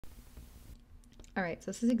All right,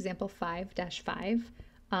 so this is example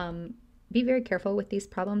 5-5. Be very careful with these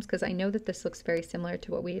problems because I know that this looks very similar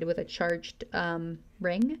to what we did with a charged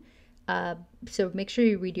ring. So make sure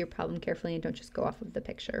you read your problem carefully and don't just go off of the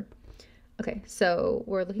picture. Okay, so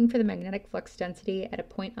we're looking for the magnetic flux density at a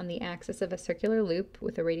point on the axis of a circular loop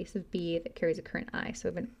with a radius of b that carries a current I. So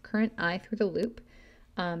we have a current I through the loop,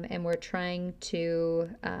 and we're trying to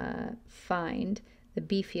find the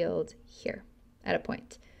B field here at a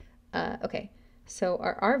point. Okay, so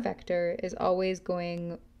our R vector is always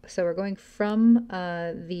going, so we're going from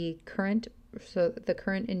the current, so the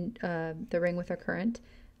current in the ring with our current,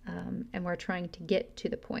 and we're trying to get to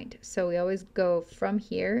the point. So we always go from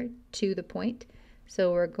here to the point.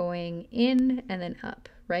 So we're going in and then up,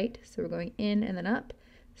 right? So we're going in and then up.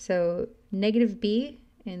 So negative B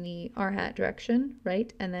in the R hat direction,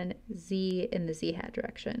 right? And then Z in the Z hat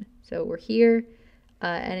direction. So we're here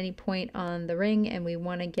at any point on the ring and we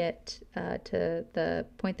want to get to the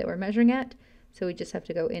point that we're measuring at. So we just have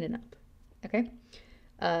to go in and up, okay?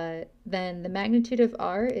 Then the magnitude of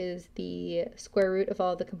R is the square root of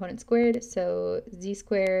all the components squared, so z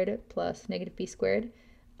squared plus negative b squared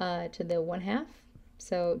to the 1/2.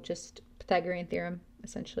 So just Pythagorean theorem,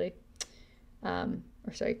 essentially.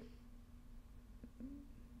 Or sorry,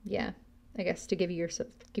 yeah, I guess to give yourself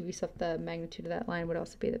the magnitude of that line would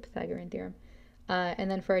also be the Pythagorean theorem.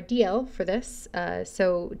 And then for our DL for this,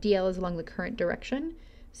 so DL is along the current direction,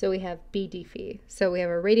 so we have b d phi. So we have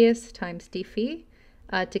a radius times d phi.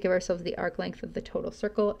 To give ourselves the arc length of the total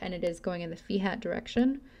circle, and it is going in the phi hat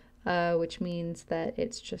direction, which means that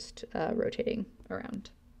it's just rotating around.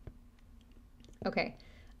 Okay,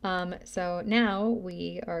 so now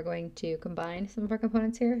we are going to combine some of our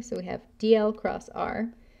components here. So we have dl cross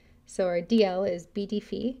r. So our dl is b d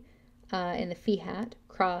phi in the phi hat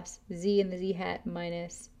cross z in the z hat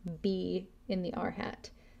minus b in the r hat.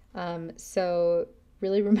 So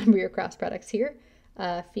really remember your cross products here.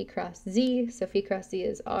 Phi cross z, so phi cross z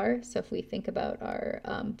is r. So if we think about our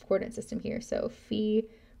coordinate system here, so phi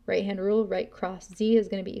right hand rule, right cross z is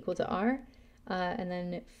going to be equal to r, and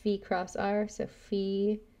then phi cross r, so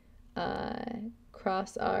phi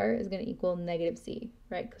cross r is going to equal negative z,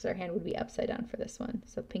 right? Because our hand would be upside down for this one.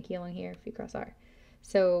 So pinky along here, phi cross r.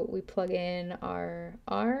 So we plug in our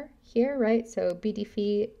r here, right? So b d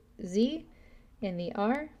phi z in the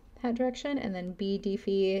r hat direction, and then b d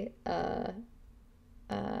phi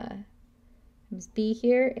b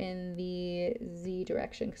here in the z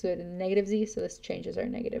direction because we had a negative z, so this changes our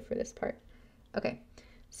negative for this part. Okay,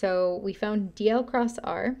 so we found dl cross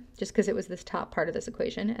r just because it was this top part of this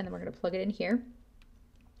equation, and then we're going to plug it in here,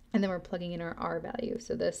 and then we're plugging in our r value.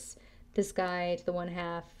 So this guy to the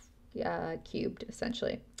 1/2 cubed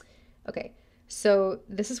essentially. Okay, so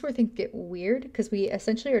this is where things get weird because we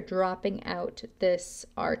essentially are dropping out this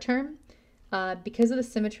r term. Because of the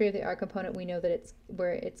symmetry of the R component, we know that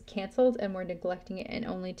it's canceled, and we're neglecting it and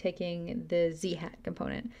only taking the Z hat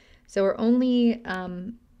component. So we're only,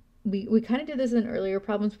 we kind of did this in earlier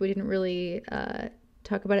problems, but we didn't really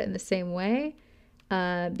talk about it in the same way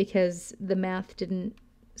because the math didn't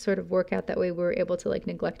sort of work out that way. We were able to like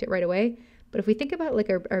neglect it right away. But if we think about like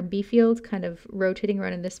our B field kind of rotating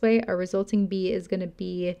around in this way, our resulting B is going to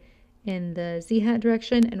be in the Z hat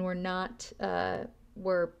direction, and we're not,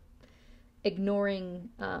 we're ignoring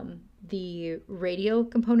the radial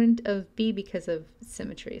component of B because of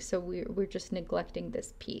symmetry. So we're just neglecting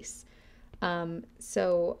this piece.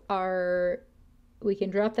 So we can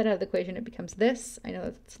drop that out of the equation. It becomes this. I know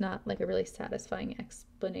it's not like a really satisfying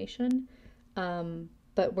explanation,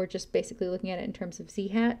 but we're just basically looking at it in terms of Z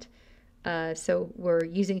hat. So we're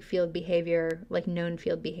using field behavior, like known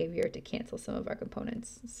field behavior, to cancel some of our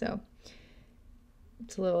components. So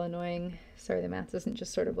it's a little annoying. Sorry, the math doesn't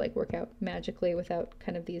just sort of like work out magically without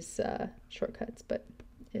kind of these shortcuts, but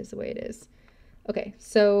it is the way it is. Okay,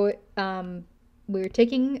 so we're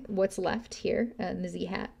taking what's left here in the z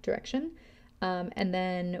hat direction, and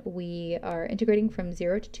then we are integrating from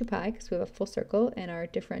 0 to 2 pi because we have a full circle, and our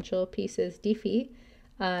differential piece is d phi.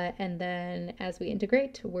 And then as we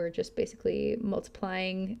integrate, we're just basically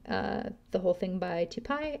multiplying the whole thing by 2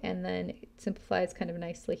 pi, and then it simplifies kind of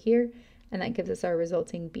nicely here. And that gives us our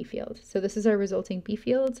resulting B field. So this is our resulting B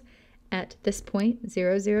field at this point,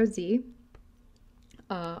 0, 0, z,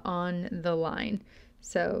 on the line.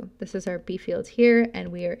 So this is our B field here,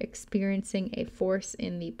 and we are experiencing a force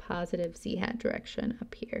in the positive z hat direction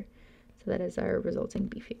up here. So that is our resulting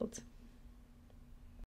B field.